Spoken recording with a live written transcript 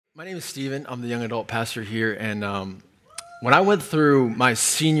My name is Steven. I'm the young adult pastor here, and when I went through my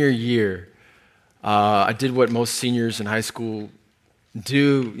senior year, I did what most seniors in high school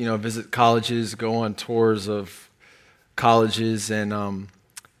do, visit colleges, go on tours of colleges, and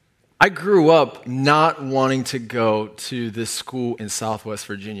I grew up not wanting to go to this school in Southwest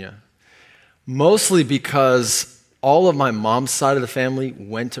Virginia, mostly because all of my mom's side of the family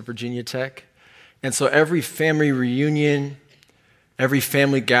went to Virginia Tech, and so every family reunion, every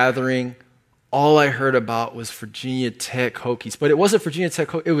family gathering, all I heard about was Virginia Tech Hokies. But it wasn't Virginia Tech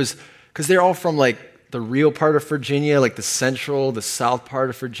Hokies. It was because they're all from like the real part of Virginia, like the central, the south part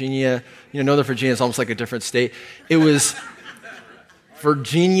of Virginia. Northern Virginia is almost like a different state. It was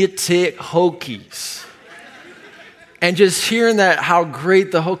Virginia Tech Hokies. And just hearing that, how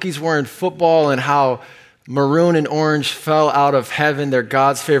great the Hokies were in football and how maroon and orange fell out of heaven, they're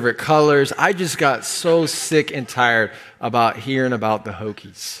God's favorite colors. I just got so sick and tired about hearing about the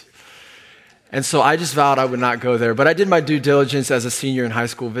Hokies. And so I just vowed I would not go there. But I did my due diligence as a senior in high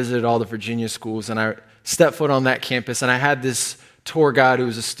school, visited all the Virginia schools, and I stepped foot on that campus. And I had this tour guide who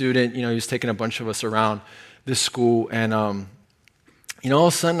was a student. He was taking a bunch of us around this school. And, all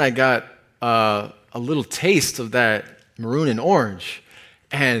of a sudden I got a little taste of that maroon and orange.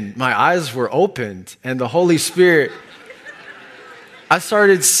 And my eyes were opened, and the Holy Spirit, I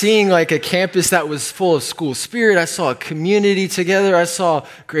started seeing like a campus that was full of school spirit. I saw a community together. I saw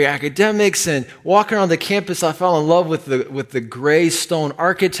great academics, and walking around the campus, I fell in love with the gray stone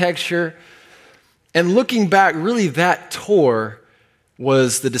architecture. And looking back, really that tour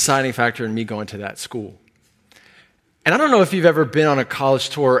was the deciding factor in me going to that school. And I don't know if you've ever been on a college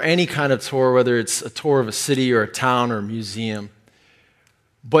tour or any kind of tour, whether it's a tour of a city or a town or a museum.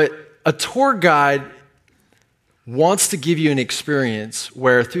 But a tour guide wants to give you an experience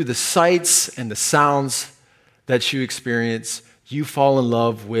where through the sights and the sounds that you experience, you fall in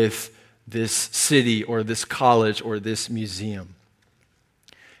love with this city or this college or this museum.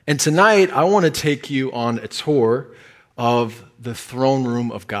 And tonight, I want to take you on a tour of the throne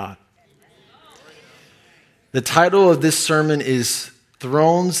room of God. The title of this sermon is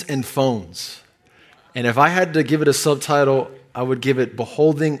Thrones and Phones. And if I had to give it a subtitle, I would give it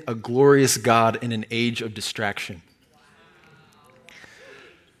Beholding a Glorious God in an Age of Distraction.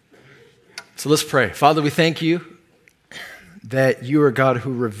 So let's pray. Father, we thank you that you are God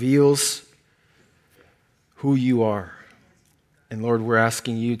who reveals who you are. And Lord, we're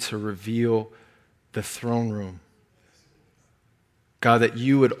asking you to reveal the throne room. God, that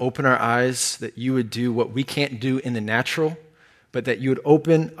you would open our eyes, that you would do what we can't do in the natural, but that you would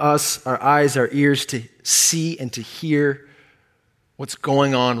open us, our eyes, our ears to see and to hear what's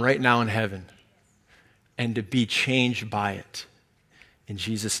going on right now in heaven and to be changed by it. In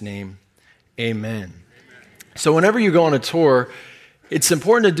Jesus' name, amen. So whenever you go on a tour, it's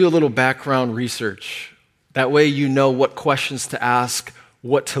important to do a little background research. That way you know what questions to ask,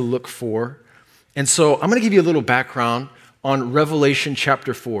 what to look for. And so I'm going to give you a little background on Revelation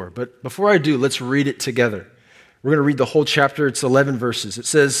chapter 4. But before I do, let's read it together. We're going to read the whole chapter. It's 11 verses. It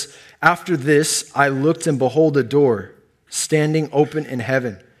says, "After this, I looked and behold a door standing open in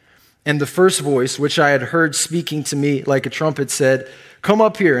heaven. And the first voice, which I had heard speaking to me like a trumpet, said, 'Come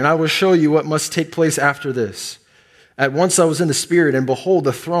up here, and I will show you what must take place after this.' At once I was in the Spirit, and behold,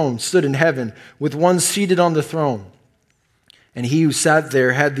 a throne stood in heaven, with one seated on the throne. And he who sat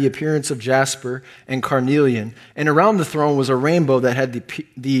there had the appearance of jasper and carnelian, and around the throne was a rainbow that had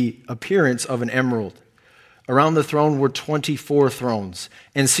the appearance of an emerald. Around the throne were 24 thrones,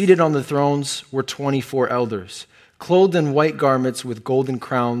 and seated on the thrones were 24 elders, clothed in white garments with golden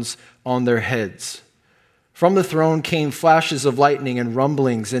crowns on their heads. From the throne came flashes of lightning and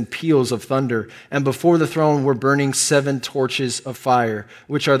rumblings and peals of thunder, and before the throne were burning 7 torches of fire,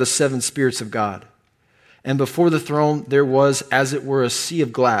 which are the 7 spirits of God. And before the throne there was, as it were, a sea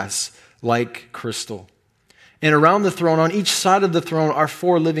of glass, like crystal. And around the throne, on each side of the throne, are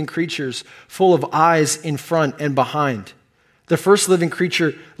 4 living creatures, full of eyes in front and behind. The first living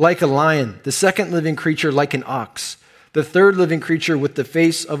creature like a lion, the second living creature like an ox, the third living creature with the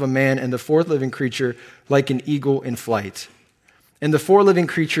face of a man, and the fourth living creature like an eagle in flight. And the 4 living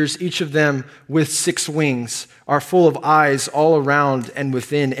creatures, each of them with 6 wings, are full of eyes all around and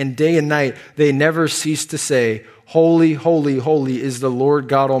within, and day and night they never cease to say, 'Holy, holy, holy is the Lord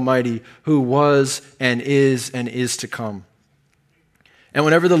God Almighty, who was and is to come.' And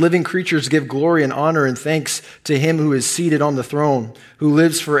whenever the living creatures give glory and honor and thanks to him who is seated on the throne, who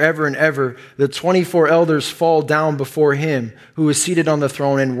lives forever and ever, the 24 elders fall down before him who is seated on the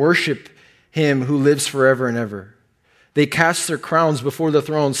throne and worship him who lives forever and ever. They cast their crowns before the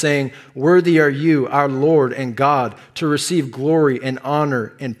throne, saying, "Worthy are you, our Lord and God, to receive glory and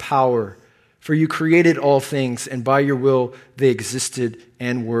honor and power. For you created all things, and by your will they existed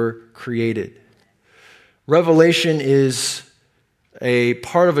and were created." Revelation is a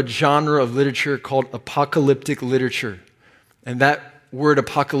part of a genre of literature called apocalyptic literature. And that word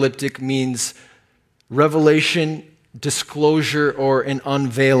apocalyptic means revelation, disclosure, or an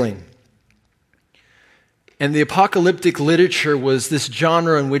unveiling. And the apocalyptic literature was this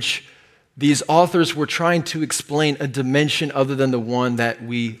genre in which these authors were trying to explain a dimension other than the one that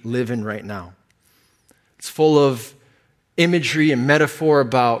we live in right now. It's full of imagery and metaphor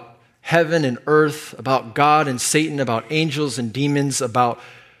about heaven and earth, about God and Satan, about angels and demons, about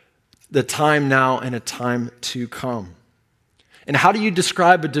the time now and a time to come. And how do you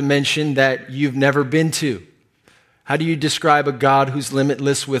describe a dimension that you've never been to? How do you describe a God who's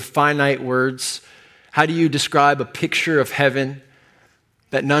limitless with finite words? How do you describe a picture of heaven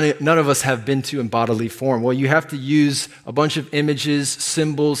that none of us have been to in bodily form? Well, you have to use a bunch of images,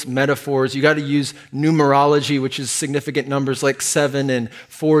 symbols, metaphors. You got to use numerology, which is significant numbers like 7 and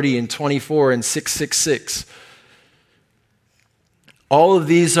 40 and 24 and 666. All of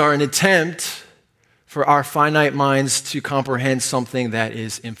these are an attempt for our finite minds to comprehend something that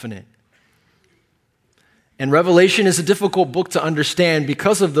is infinite. And Revelation is a difficult book to understand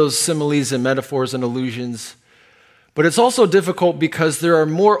because of those similes and metaphors and allusions. But it's also difficult because there are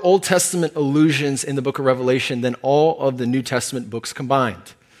more Old Testament allusions in the book of Revelation than all of the New Testament books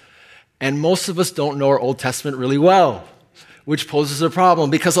combined. And most of us don't know our Old Testament really well, which poses a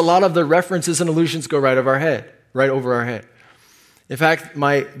problem because a lot of the references and allusions go right over our head. In fact,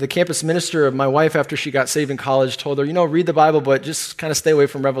 the campus minister of my wife, after she got saved in college, told her, read the Bible, but just kind of stay away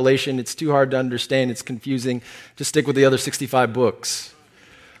from Revelation. It's too hard to understand. It's confusing. Just stick with the other 65 books.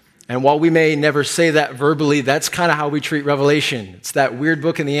 And while we may never say that verbally, that's kind of how we treat Revelation. It's that weird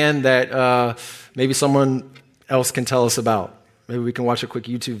book in the end that maybe someone else can tell us about. Maybe we can watch a quick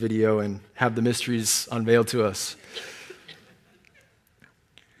YouTube video and have the mysteries unveiled to us.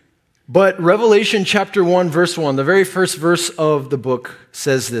 But Revelation chapter 1, verse 1, the very first verse of the book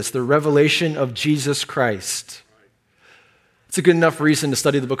says this, the revelation of Jesus Christ. It's a good enough reason to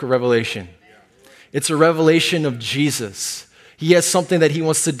study the book of Revelation. It's a revelation of Jesus. He has something that he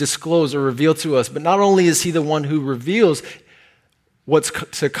wants to disclose or reveal to us. But not only is he the one who reveals what's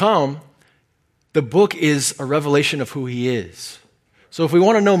to come, the book is a revelation of who he is. So if we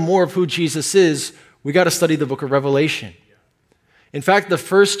want to know more of who Jesus is, we got to study the book of Revelation. In fact, the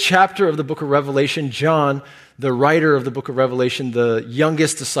first chapter of the book of Revelation, John, the writer of the book of Revelation, the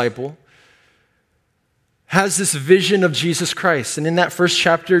youngest disciple, has this vision of Jesus Christ. And in that first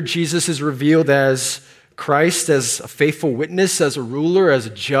chapter, Jesus is revealed as Christ, as a faithful witness, as a ruler, as a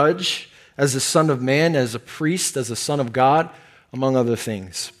judge, as the Son of Man, as a priest, as a Son of God, among other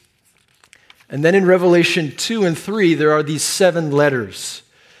things. And then in Revelation 2 and 3, there are these 7 letters.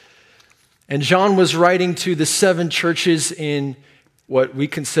 And John was writing to the 7 churches in what we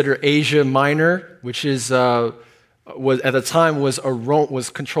consider Asia Minor, which is at the time was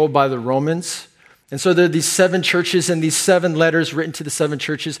controlled by the Romans. And so there are these 7 churches and these 7 letters written to the 7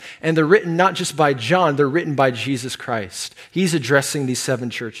 churches, and they're written not just by John, they're written by Jesus Christ. He's addressing these 7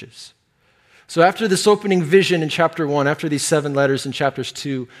 churches. So after this opening vision in chapter 1, after these 7 letters in chapters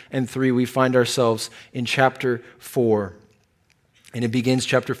 2 and 3, we find ourselves in chapter 4. And it begins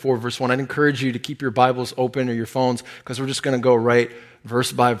chapter 4, verse 1. I'd encourage you to keep your Bibles open or your phones because we're just going to go right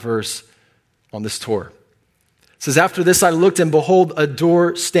verse by verse on this tour. It says, after this I looked and behold a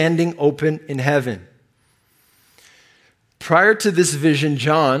door standing open in heaven. Prior to this vision,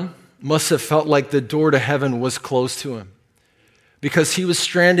 John must have felt like the door to heaven was closed to him because he was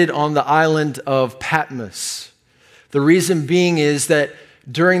stranded on the island of Patmos. The reason being is that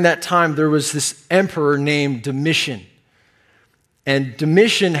during that time there was this emperor named Domitian. And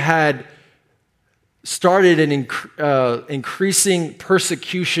Domitian had started an increasing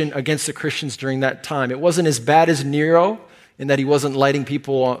persecution against the Christians during that time. It wasn't as bad as Nero in that he wasn't lighting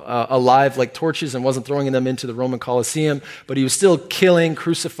people alive like torches and wasn't throwing them into the Roman Colosseum, but he was still killing,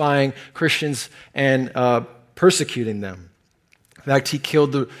 crucifying Christians and persecuting them. In fact, he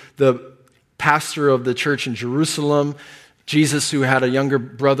killed the pastor of the church in Jerusalem. Jesus, who had a younger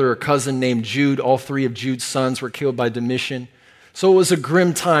brother or cousin named Jude, all 3 of Jude's sons were killed by Domitian. So it was a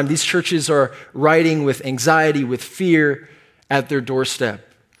grim time. These churches are writing with anxiety, with fear at their doorstep.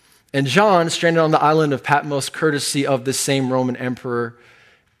 And John, stranded on the island of Patmos, courtesy of the same Roman emperor,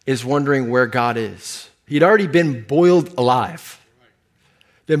 is wondering where God is. He'd already been boiled alive.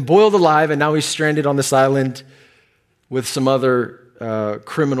 And now he's stranded on this island with some other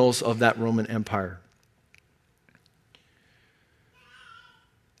criminals of that Roman Empire.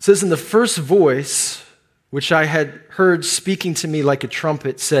 It says, "And the first voice, which I had heard speaking to me like a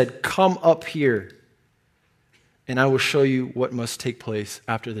trumpet, said, 'Come up here, and I will show you what must take place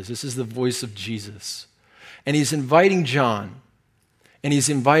after this.'" This is the voice of Jesus. And he's inviting John, and he's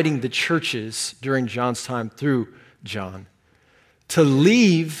inviting the churches during John's time through John to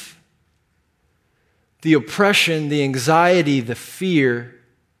leave the oppression, the anxiety, the fear,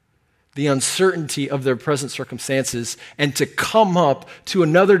 the uncertainty of their present circumstances, and to come up to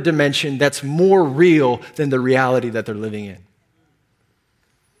another dimension that's more real than the reality that they're living in.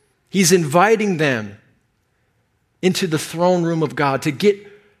 He's inviting them into the throne room of God to get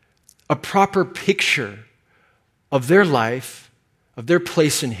a proper picture of their life, of their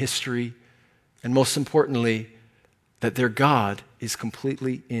place in history, and most importantly, that their God is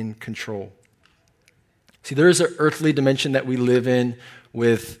completely in control. See, there is an earthly dimension that we live in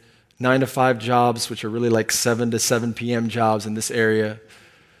with 9-to-5 jobs, which are really like 7 to 7 p.m. jobs in this area,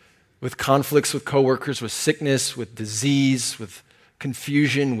 with conflicts with coworkers, with sickness, with disease, with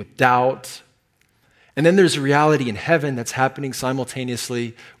confusion, with doubt. And then there's a reality in heaven that's happening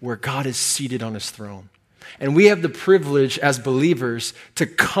simultaneously where God is seated on his throne. And we have the privilege as believers to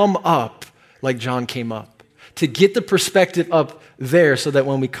come up like John came up, to get the perspective up there so that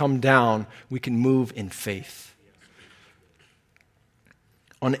when we come down, we can move in faith.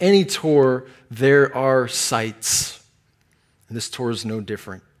 On any tour, there are sights, and this tour is no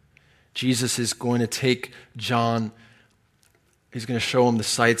different. Jesus is going to take John, he's going to show him the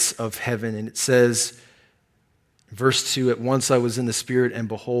sights of heaven, and it says, verse 2, "At once I was in the Spirit, and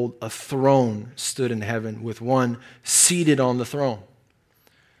behold, a throne stood in heaven with one seated on the throne."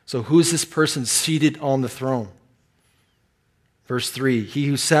 So who's this person seated on the throne? Verse 3, "He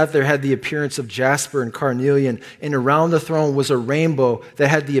who sat there had the appearance of jasper and carnelian, and around the throne was a rainbow that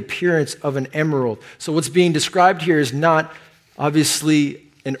had the appearance of an emerald." So what's being described here is not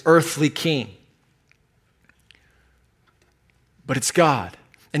obviously an earthly king, but it's God.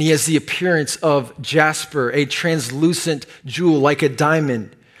 And he has the appearance of jasper, a translucent jewel like a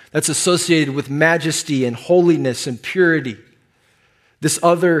diamond that's associated with majesty and holiness and purity. This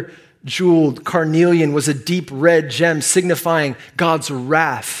other jeweled carnelian was a deep red gem signifying God's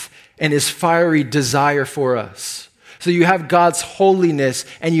wrath and his fiery desire for us. So you have God's holiness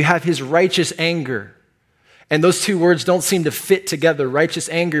and you have his righteous anger. And those two words don't seem to fit together, righteous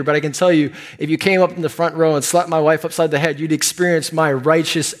anger. But I can tell you, if you came up in the front row and slapped my wife upside the head, you'd experience my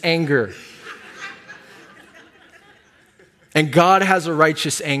righteous anger. And God has a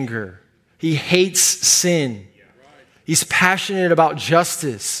righteous anger. He hates sin. He's passionate about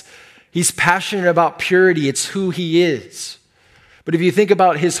justice. He's passionate about purity. It's who he is. But if you think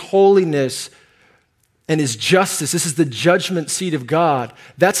about his holiness and his justice, this is the judgment seat of God.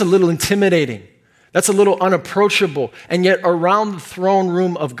 That's a little intimidating. That's a little unapproachable. And yet around the throne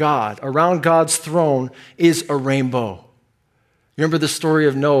room of God, around God's throne is a rainbow. Remember the story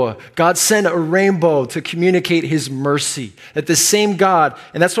of Noah. God sent a rainbow to communicate his mercy. That the same God,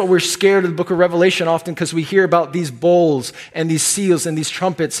 and that's what we're scared of the book of Revelation often because we hear about these bowls and these seals and these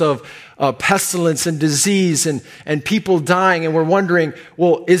trumpets of pestilence and disease and people dying. And we're wondering,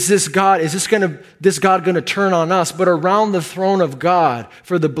 well, is this God going to turn on us? But around the throne of God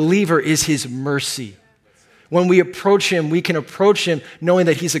for the believer is his mercy. When we approach him, we can approach him knowing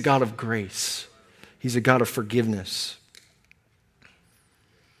that he's a God of grace. He's a God of forgiveness.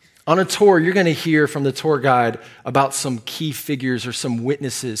 On a tour, you're going to hear from the tour guide about some key figures or some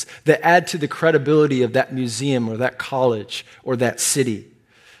witnesses that add to the credibility of that museum or that college or that city.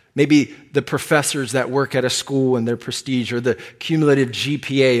 Maybe the professors that work at a school and their prestige, or the cumulative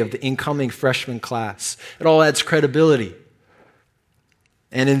GPA of the incoming freshman class. It all adds credibility.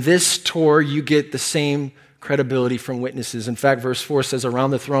 And in this tour, you get the same credibility from witnesses. In fact, verse 4 says, "Around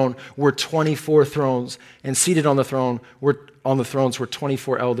the throne were 24 thrones, and seated on the thrones were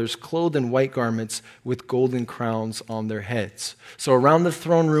 24 elders, clothed in white garments with golden crowns on their heads." So around the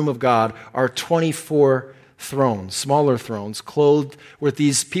throne room of God are 24 thrones, smaller thrones, clothed with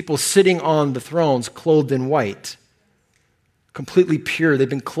these people sitting on the thrones, clothed in white, completely pure. They've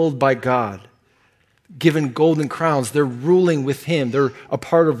been clothed by God, given golden crowns. They're ruling with him. They're a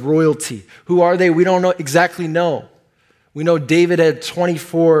part of royalty. Who are they? We don't exactly know. We know David had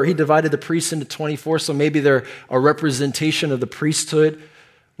 24. He divided the priests into 24, so maybe they're a representation of the priesthood.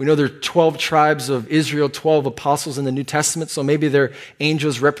 We know there are 12 tribes of Israel, 12 apostles in the New Testament, so maybe they're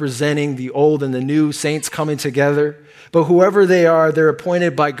angels representing the old and the new saints coming together. But whoever they are, they're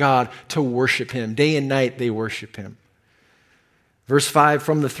appointed by God to worship him. Day and night they worship him. Verse 5,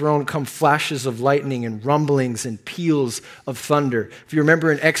 "From the throne come flashes of lightning and rumblings and peals of thunder." If you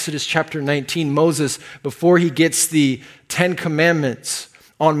remember in Exodus chapter 19, Moses, before he gets the 10 Commandments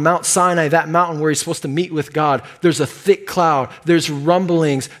On Mount Sinai, that mountain where he's supposed to meet with God, there's a thick cloud, there's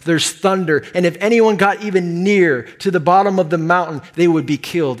rumblings, there's thunder. And if anyone got even near to the bottom of the mountain, they would be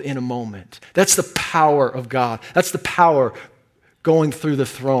killed in a moment. That's the power of God. That's the power going through the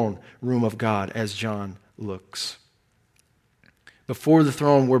throne room of God as John looks. Before the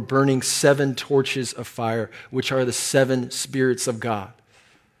throne were burning 7 torches of fire, which are the 7 spirits of God.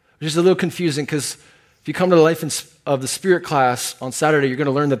 Which is a little confusing because if you come to the Life of the Spirit class on Saturday, you're going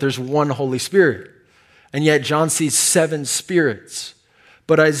to learn that there's one Holy Spirit. And yet John sees 7 spirits.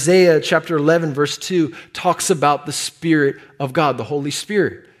 But Isaiah chapter 11, verse 2 talks about the Spirit of God, the Holy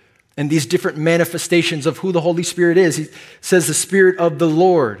Spirit, and these different manifestations of who the Holy Spirit is. He says the Spirit of the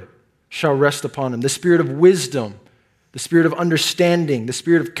Lord shall rest upon him, the Spirit of wisdom, the Spirit of understanding, the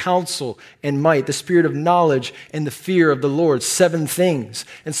Spirit of counsel and might, the Spirit of knowledge and the fear of the Lord. 7 things.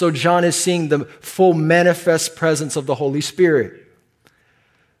 And so John is seeing the full manifest presence of the Holy Spirit.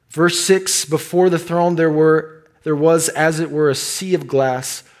 Verse 6, before the throne there was, as it were, a sea of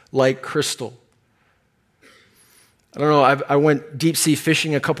glass like crystal. I don't know, I went deep sea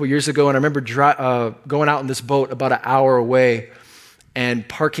fishing a couple years ago, and I remember going out in this boat about an hour away and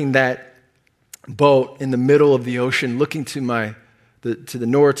parking that boat in the middle of the ocean, looking to the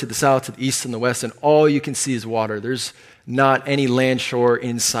north, to the south, to the east, and the west, and all you can see is water. There's not any land shore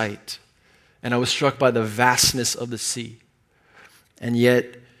in sight. And I was struck by the vastness of the sea. And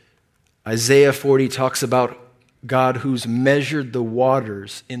yet, Isaiah 40 talks about God who's measured the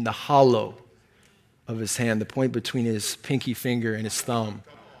waters in the hollow of his hand, the point between his pinky finger and his thumb.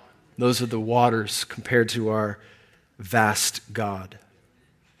 Those are the waters compared to our vast God.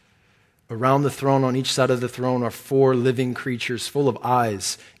 Around the throne, on each side of the throne, are 4 living creatures full of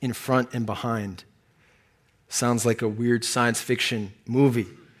eyes in front and behind. Sounds like a weird science fiction movie.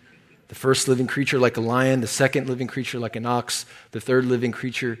 The first living creature like a lion, the second living creature like an ox, the third living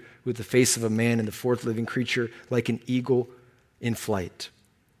creature with the face of a man, and the fourth living creature like an eagle in flight.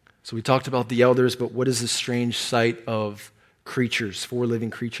 So we talked about the elders, but what is this strange sight of creatures, 4 living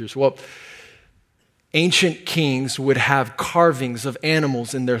creatures? Well, ancient kings would have carvings of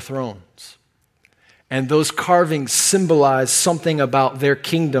animals in their thrones. And those carvings symbolize something about their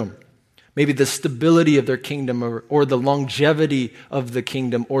kingdom. Maybe the stability of their kingdom or the longevity of the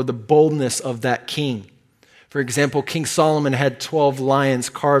kingdom or the boldness of that king. For example, King Solomon had 12 lions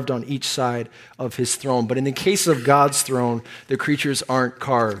carved on each side of his throne. But in the case of God's throne, the creatures aren't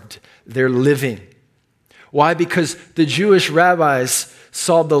carved. They're living. Why? Because the Jewish rabbis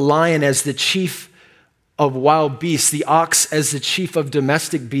saw the lion as the chief of wild beasts, the ox as the chief of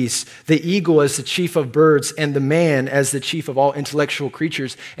domestic beasts, the eagle as the chief of birds, and the man as the chief of all intellectual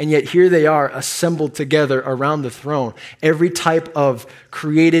creatures. And yet here they are assembled together around the throne, every type of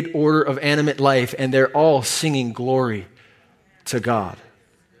created order of animate life, and they're all singing glory to God.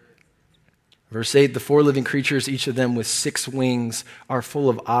 Verse 8, the 4 living creatures, each of them with 6 wings, are full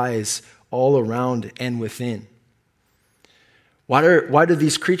of eyes all around and within. Why do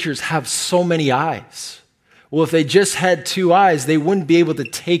these creatures have so many eyes? Well, if they just had 2 eyes, they wouldn't be able to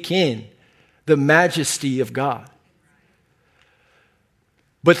take in the majesty of God.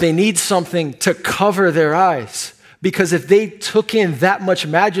 But they need something to cover their eyes, because if they took in that much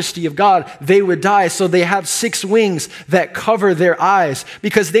majesty of God, they would die. So they have 6 wings that cover their eyes,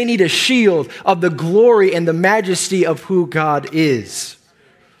 because they need a shield of the glory and the majesty of who God is.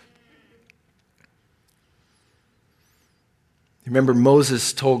 Remember,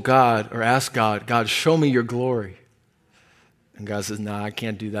 Moses told God, or asked God, God, show me your glory. And God says, nah, I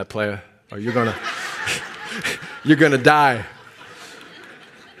can't do that, player, or you're gonna die.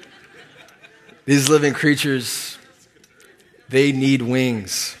 These living creatures, they need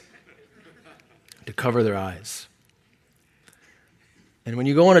wings to cover their eyes. And when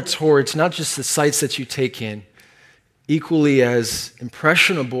you go on a tour, it's not just the sights that you take in. Equally as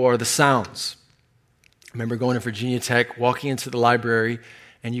impressionable are the sounds. I remember going to Virginia Tech, walking into the library,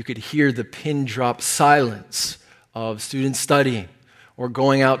 and you could hear the pin drop silence of students studying, or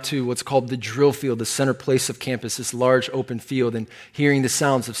going out to what's called the drill field, the center place of campus, this large open field, and hearing the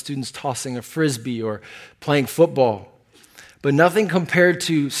sounds of students tossing a frisbee or playing football. But nothing compared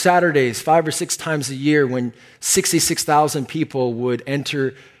to Saturdays, 5 or 6 times a year, when 66,000 people would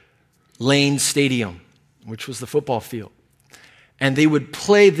enter Lane Stadium, which was the football field. And they would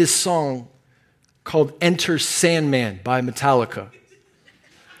play this song called Enter Sandman by Metallica.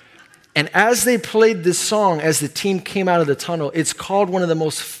 And as they played this song, as the team came out of the tunnel, it's called one of the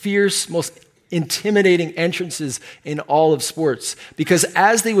most fierce, most intimidating entrances in all of sports. Because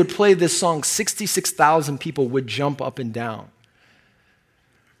as they would play this song, 66,000 people would jump up and down.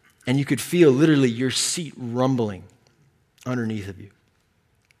 And you could feel literally your seat rumbling underneath of you.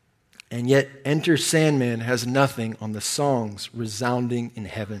 And yet, Enter Sandman has nothing on the songs resounding in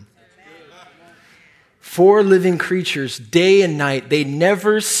heaven. 4 living creatures, day and night, they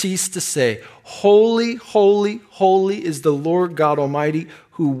never cease to say, Holy, holy, holy is the Lord God Almighty,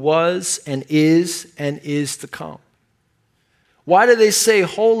 who was and is to come. Why do they say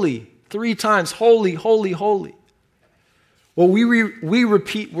holy 3 times? Holy, holy, holy. Well, we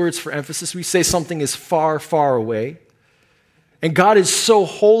repeat words for emphasis. We say something is far, far away. And God is so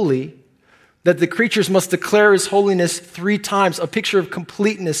holy that the creatures must declare his holiness 3 times, a picture of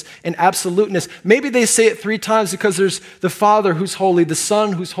completeness and absoluteness. Maybe they say it 3 times because there's the Father who's holy, the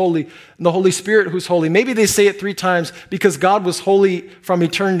Son who's holy, and the Holy Spirit who's holy. Maybe they say it 3 times because God was holy from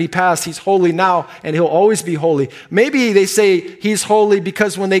eternity past. He's holy now, and he'll always be holy. Maybe they say he's holy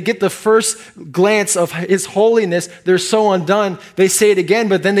because when they get the first glance of his holiness, they're so undone. They say it again,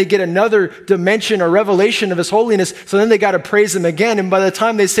 but then they get another dimension or revelation of his holiness, so then they got to praise him again. And by the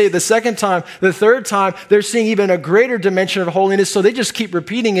time they say it the second time, the third time, they're seeing even a greater dimension of holiness, so they just keep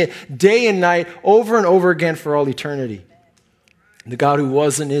repeating it day and night, over and over again for all eternity. The God who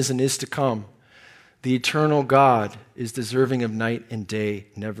was and is to come, the eternal God, is deserving of night and day,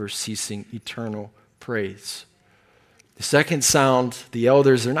 never ceasing eternal praise. The second sound, the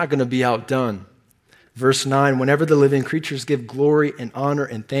elders, they're not going to be outdone. Verse 9, whenever the living creatures give glory and honor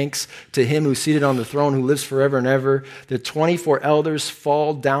and thanks to him who's seated on the throne, who lives forever and ever, the 24 elders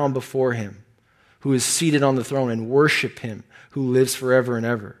fall down before him, who is seated on the throne, and worship him who lives forever and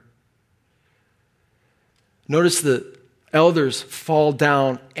ever. Notice the elders fall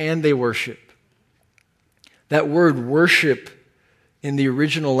down and they worship. That word worship in the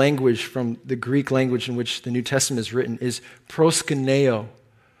original language from the Greek language in which the New Testament is written is proskuneo,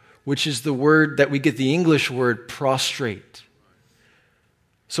 which is the word that we get the English word prostrate.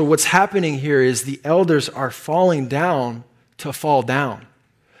 So what's happening here is the elders are falling down to fall down.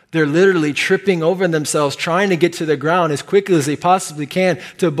 They're literally tripping over themselves, trying to get to the ground as quickly as they possibly can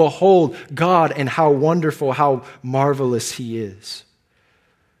to behold God and how wonderful, how marvelous he is.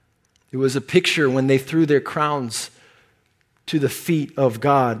 It was a picture when they threw their crowns to the feet of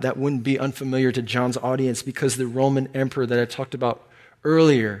God that wouldn't be unfamiliar to John's audience, because the Roman emperor that I talked about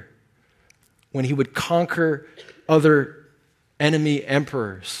earlier, when he would conquer other enemy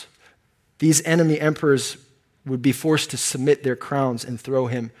emperors, these enemy emperors would be forced to submit their crowns and throw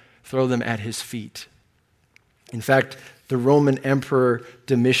them at his feet. In fact, the Roman emperor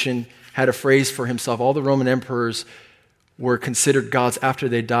Domitian had a phrase for himself. All the Roman emperors were considered gods after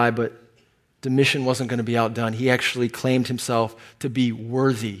they died, but Domitian wasn't going to be outdone. He actually claimed himself to be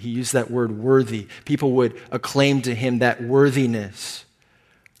worthy. He used that word worthy. People would acclaim to him that worthiness.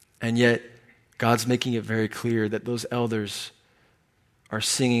 And yet, God's making it very clear that those elders are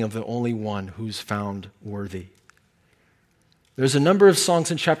singing of the only one who's found worthy. There's a number of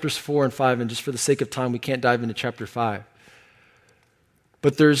songs in chapters 4 and 5, and just for the sake of time, we can't dive into chapter 5.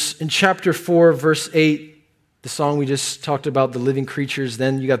 But there's, in chapter 4, verse 8, the song we just talked about, the living creatures.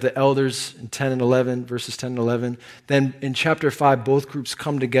 Then you got the elders in 10 and 11, verses 10 and 11. Then in chapter 5, both groups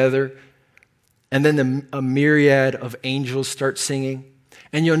come together, and then a myriad of angels start singing.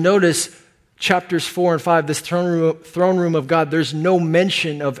 And you'll notice chapters 4 and 5, this throne room of God, there's no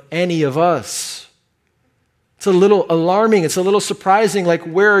mention of any of us. It's a little alarming. It's a little surprising. Like,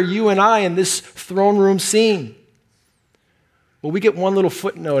 where are you and I in this throne room scene? Well, we get one little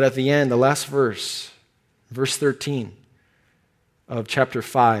footnote at the end, the last verse, verse 13 of chapter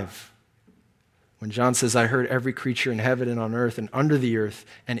 5, when John says, I heard every creature in heaven and on earth and under the earth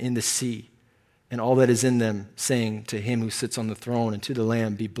and in the sea, and all that is in them, saying to him who sits on the throne and to the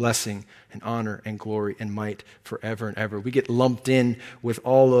Lamb be blessing and honor and glory and might forever and ever. We get lumped in with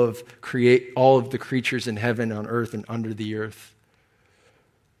all of the creatures in heaven, on earth, and under the earth.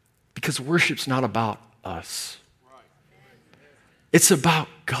 Because worship's not about us. It's about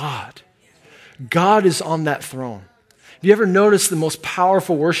God. God is on that throne. Have you ever noticed the most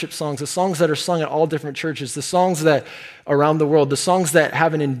powerful worship songs, the songs that are sung at all different churches, the songs that around the world, the songs that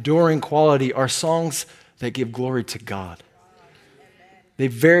have an enduring quality are songs that give glory to God.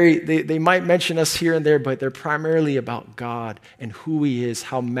 They might mention us here and there, but they're primarily about God and who he is,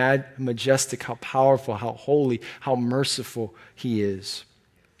 how majestic, how powerful, how holy, how merciful he is.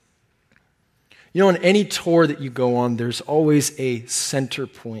 You know, in any tour that you go on, there's always a center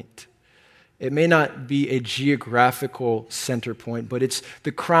point. It may not be a geographical center point, but it's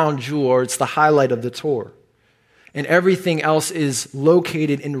the crown jewel, or it's the highlight of the tour. And everything else is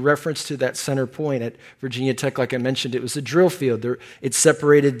located in reference to that center point. At Virginia Tech, like I mentioned, it was a drill field. It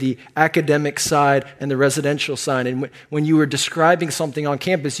separated the academic side and the residential side. And when you were describing something on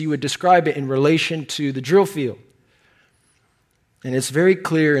campus, you would describe it in relation to the drill field. And it's very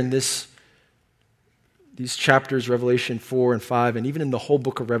clear in these chapters, Revelation 4 and 5, and even in the whole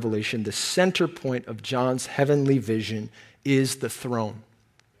book of Revelation, the center point of John's heavenly vision is the throne.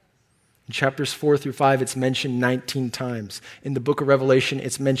 In chapters 4 through 5, it's mentioned 19 times. In the book of Revelation,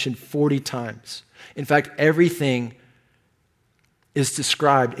 it's mentioned 40 times. In fact, everything is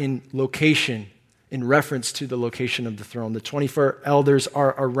described in location, in reference to the location of the throne. The 24 elders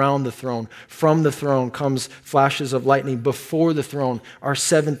are around the throne. From the throne comes flashes of lightning. Before the throne are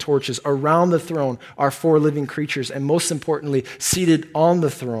 7 torches. Around the throne are 4 living creatures. And most importantly, seated on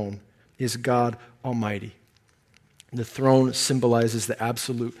the throne is God Almighty. The throne symbolizes the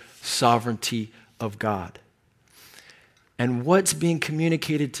absolute sovereignty of God. And what's being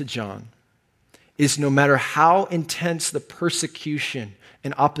communicated to John is no matter how intense the persecution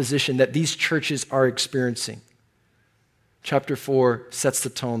and opposition that these churches are experiencing, chapter 4 sets the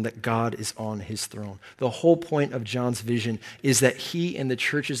tone that God is on his throne. The whole point of John's vision is that he and the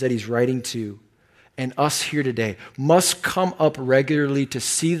churches that he's writing to and us here today must come up regularly to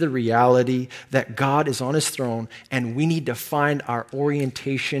see the reality that God is on his throne, and we need to find our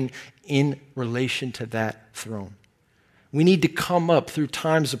orientation in relation to that throne. We need to come up through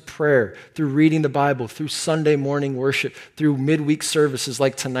times of prayer, through reading the Bible, through Sunday morning worship, through midweek services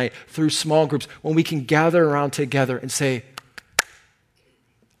like tonight, through small groups, when we can gather around together and say,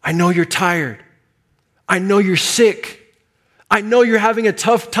 I know you're tired. I know you're sick. I know you're having a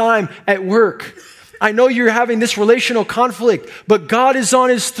tough time at work. I know you're having this relational conflict, but God is on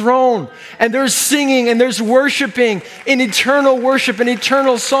his throne, and there's singing and there's worshiping, an eternal worship, an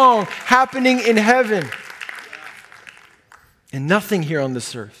eternal song happening in heaven. And nothing here on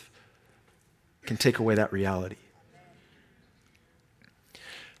this earth can take away that reality.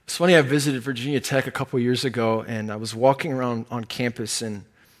 It's funny, I visited Virginia Tech a couple years ago, and I was walking around on campus, and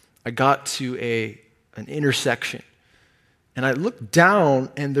I got to an intersection. And I looked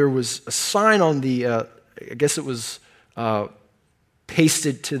down, and there was a sign on the, I guess it was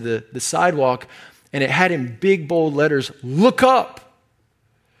pasted to the sidewalk, and it had in big, bold letters, "Look up."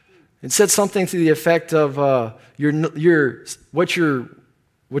 It said something to the effect of what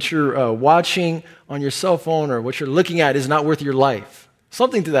you're watching on your cell phone or what you're looking at is not worth your life.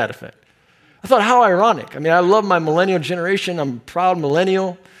 Something to that effect. I thought, how ironic. I mean, I love my millennial generation. I'm a proud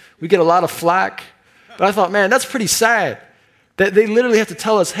millennial. We get a lot of flack. But I thought, man, that's pretty sad that they literally have to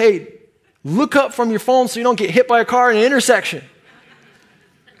tell us, hey, look up from your phone so you don't get hit by a car in an intersection.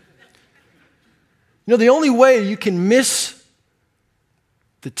 You know, the only way you can miss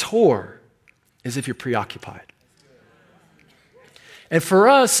the tour is if you're preoccupied. And for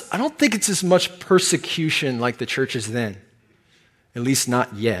us, I don't think it's as much persecution like the churches then, at least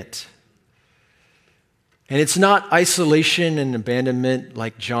not yet. And it's not isolation and abandonment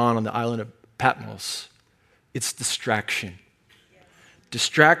like John on the island of Patmos. It's distraction.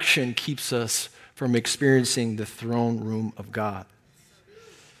 Distraction keeps us from experiencing the throne room of God.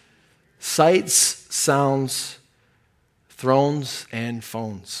 Sights, sounds, thrones, and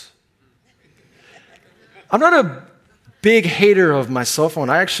phones. I'm not a big hater of my cell phone.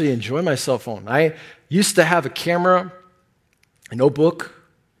 I actually enjoy my cell phone. I used to have a camera, a notebook,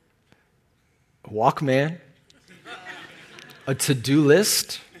 a Walkman, a to-do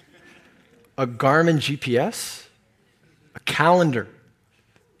list, a Garmin GPS, a calendar,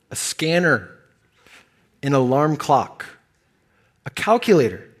 a scanner, an alarm clock, a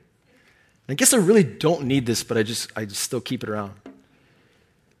calculator. I guess I really don't need this, but I just still keep it around.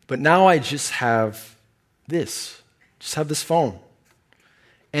 But now I just have this. Just have this phone.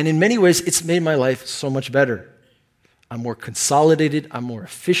 And in many ways, it's made my life so much better. I'm more consolidated. I'm more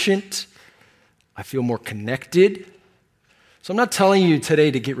efficient. I feel more connected. So I'm not telling you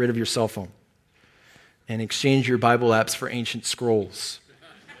today to get rid of your cell phone and exchange your Bible apps for ancient scrolls.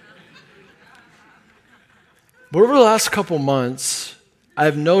 But over the last couple months,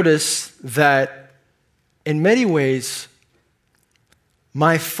 I've noticed that in many ways,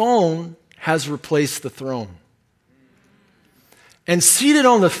 my phone has replaced the throne. And seated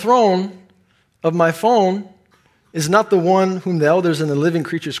on the throne of my phone is not the one whom the elders and the living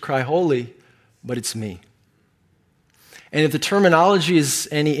creatures cry holy, but it's me. And if the terminology is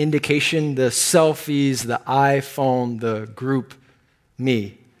any indication, the selfies, the iPhone, the group,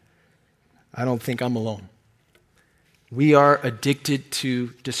 me, I don't think I'm alone. We are addicted to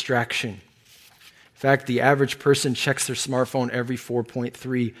distraction. In fact, the average person checks their smartphone every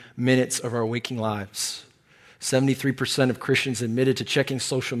 4.3 minutes of our waking lives. 73% of Christians admitted to checking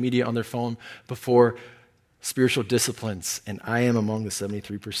social media on their phone before spiritual disciplines, and I am among the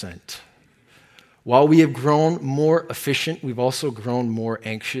 73%. While we have grown more efficient, we've also grown more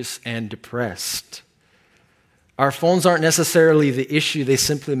anxious and depressed. Our phones aren't necessarily the issue. They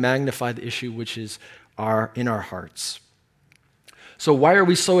simply magnify the issue, which is in our hearts. So why are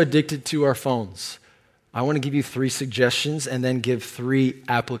we so addicted to our phones? I want to give you 3 suggestions and then give 3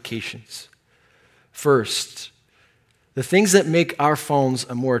 applications. First, the things that make our phones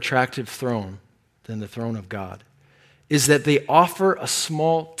a more attractive throne than the throne of God is that they offer a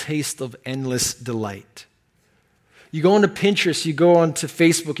small taste of endless delight. You go onto Pinterest, you go onto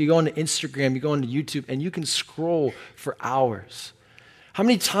Facebook, you go onto Instagram, you go onto YouTube, and you can scroll for hours. How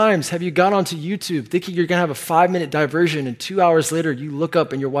many times have you gone onto YouTube thinking you're going to have a 5-minute diversion, and 2 hours later you look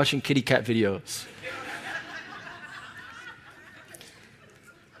up and you're watching kitty cat videos?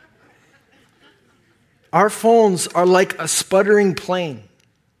 Our phones are like a sputtering plane.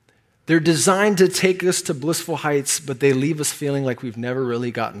 They're designed to take us to blissful heights, but they leave us feeling like we've never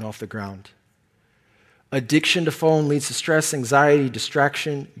really gotten off the ground. Addiction to phone leads to stress, anxiety,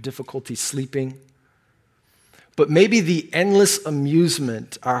 distraction, difficulty sleeping. But maybe the endless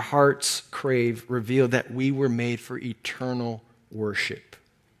amusement our hearts crave reveal that we were made for eternal worship.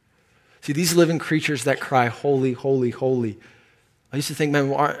 See, these living creatures that cry, holy, holy, holy. I used to think,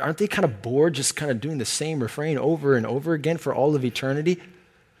 man, aren't they kind of bored just kind of doing the same refrain over and over again for all of eternity?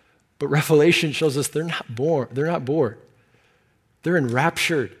 But Revelation shows us they're not bored. They're not bored. They're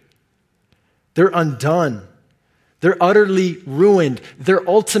enraptured. They're undone. They're utterly ruined. They're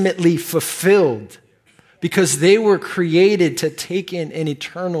ultimately fulfilled because they were created to take in an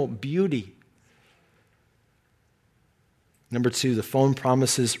eternal beauty. Number 2, the phone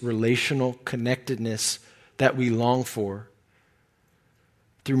promises relational connectedness that we long for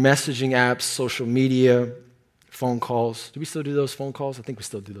through messaging apps, social media, phone calls. Do we still do those phone calls? I think we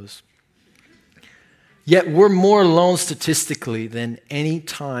still do those. Yet we're more alone statistically than any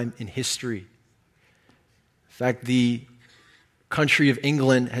time in history. In fact, the country of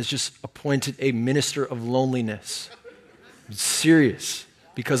England has just appointed a minister of loneliness. It's serious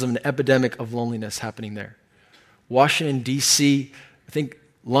because of an epidemic of loneliness happening there. Washington, D.C., I think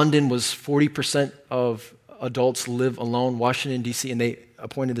London was 40% of adults live alone. Washington, D.C., and they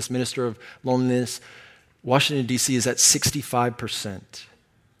appointed this minister of loneliness. Washington, D.C. is at 65%.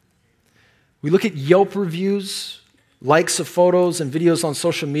 We look at Yelp reviews, likes of photos and videos on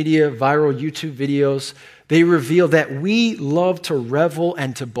social media, viral YouTube videos. They reveal that we love to revel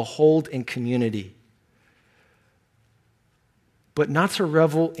and to behold in community, but not to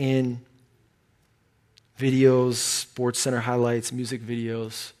revel in videos, Sports Center highlights, music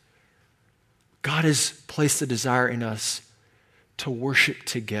videos. God has placed a desire in us to worship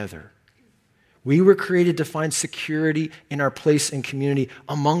together. We were created to find security in our place in community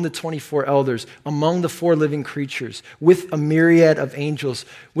among the 24 elders, among the 4 living creatures, with a myriad of angels,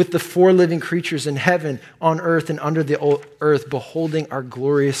 with the 4 living creatures in heaven, on earth, and under the earth, beholding our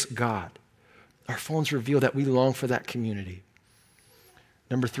glorious God. Our phones reveal that we long for that community.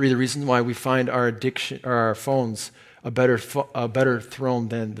 Number 3, the reason why we find our phones a better throne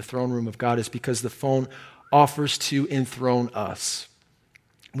than the throne room of God is because the phone offers to enthrone us.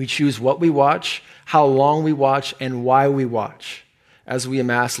 We choose what we watch, how long we watch, and why we watch as we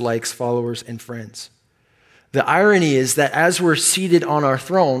amass likes, followers, and friends. The irony is that as we're seated on our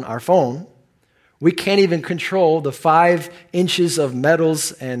throne, our phone, we can't even control the 5 inches of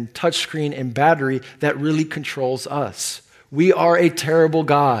metals and touchscreen and battery that really controls us. We are a terrible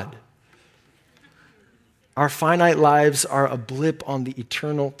God. Our finite lives are a blip on the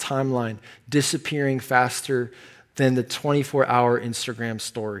eternal timeline, disappearing faster than the 24-hour Instagram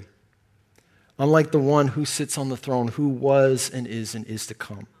story. Unlike the one who sits on the throne, who was and is to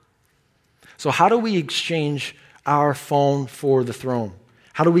come. So how do we exchange our phone for the throne?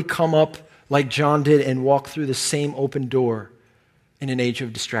 How do we come up like John did and walk through the same open door in an age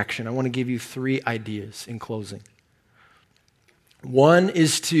of distraction? I want to give you 3 ideas in closing. One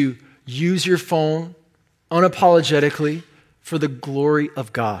is to use your phone unapologetically for the glory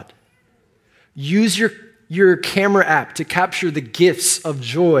of God. Use your camera app to capture the gifts of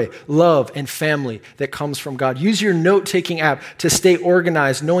joy, love, and family that comes from God. Use your note-taking app to stay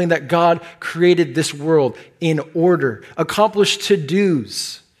organized, knowing that God created this world in order. Accomplish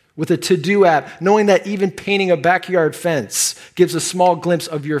to-dos with a to-do app, knowing that even painting a backyard fence gives a small glimpse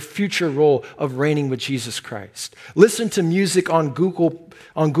of your future role of reigning with Jesus Christ. Listen to music on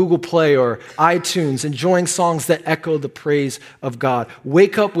Google Play or iTunes, enjoying songs that echo the praise of God.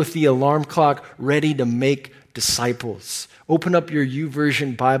 Wake up with the alarm clock ready to make disciples. Open up your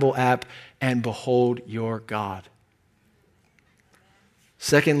YouVersion Bible app and behold your God.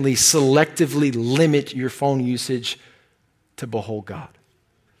 Secondly, selectively limit your phone usage to behold God.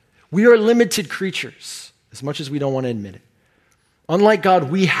 We are limited creatures, as much as we don't want to admit it. Unlike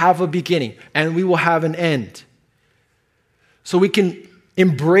God, we have a beginning and we will have an end. so we can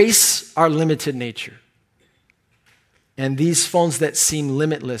embrace our limited nature. And these phones that seem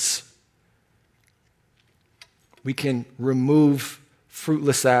limitless, we can remove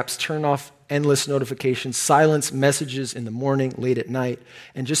fruitless apps, turn off endless notifications, silence messages in the morning, late at night.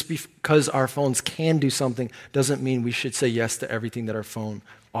 And just because our phones can do something doesn't mean we should say yes to everything that our phone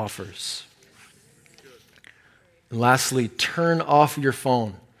offers. And lastly, turn off your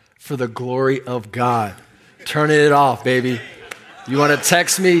phone for the glory of God. Turn it off, baby. You want to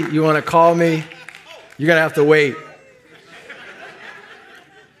text me? You want to call me? You're going to have to wait.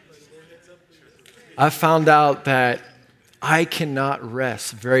 I found out that I cannot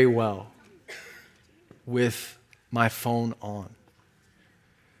rest very well with my phone on.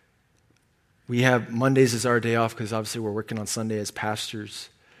 We have Mondays as our day off because obviously we're working on Sunday as pastors.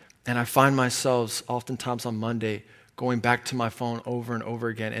 And I find myself oftentimes on Monday going back to my phone over and over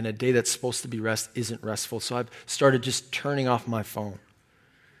again. And a day that's supposed to be rest isn't restful. So I've started just turning off my phone.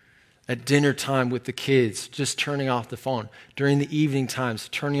 At dinner time with the kids, just turning off the phone. During the evening times,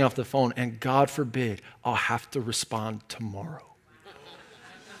 turning off the phone. And God forbid, I'll have to respond tomorrow.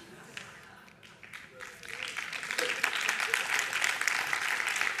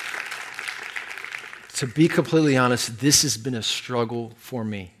 To be completely honest, this has been a struggle for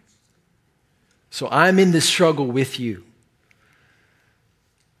me. So I'm in this struggle with you.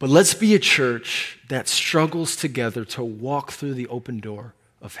 But let's be a church that struggles together to walk through the open door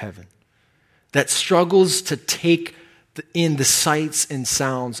of heaven. That struggles to take in the sights and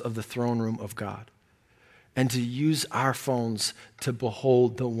sounds of the throne room of God. And to use our phones to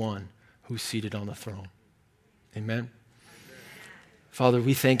behold the one who's seated on the throne. Amen? Father,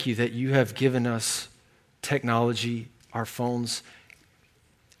 we thank you that you have given us technology, our phones,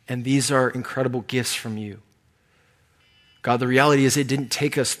 and these are incredible gifts from you. God, the reality is it didn't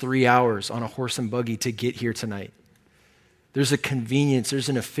take us 3 hours on a horse and buggy to get here tonight. There's a convenience, there's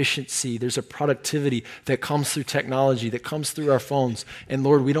an efficiency, there's a productivity that comes through technology, that comes through our phones. And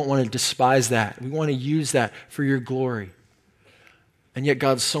Lord, we don't want to despise that. We want to use that for your glory. And yet,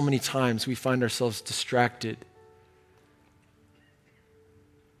 God, so many times we find ourselves distracted.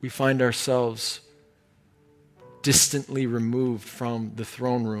 We find ourselves distantly removed from the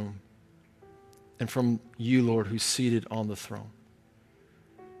throne room and from you, Lord, who's seated on the throne.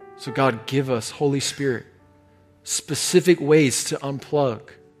 So God, give us, Holy Spirit, specific ways to unplug,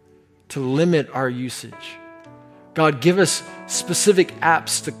 to limit our usage. God, give us specific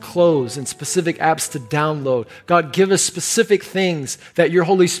apps to close and specific apps to download. God, give us specific things that your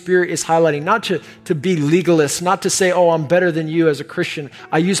Holy Spirit is highlighting, not to be legalist, not to say, oh, I'm better than you as a Christian.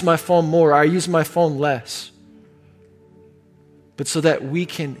 I use my phone more, I use my phone less. But so that we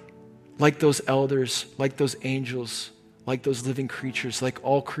can, like those elders, like those angels, like those living creatures, like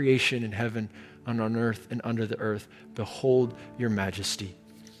all creation in heaven and on earth and under the earth, behold your majesty.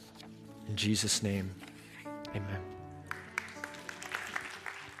 In Jesus' name, amen.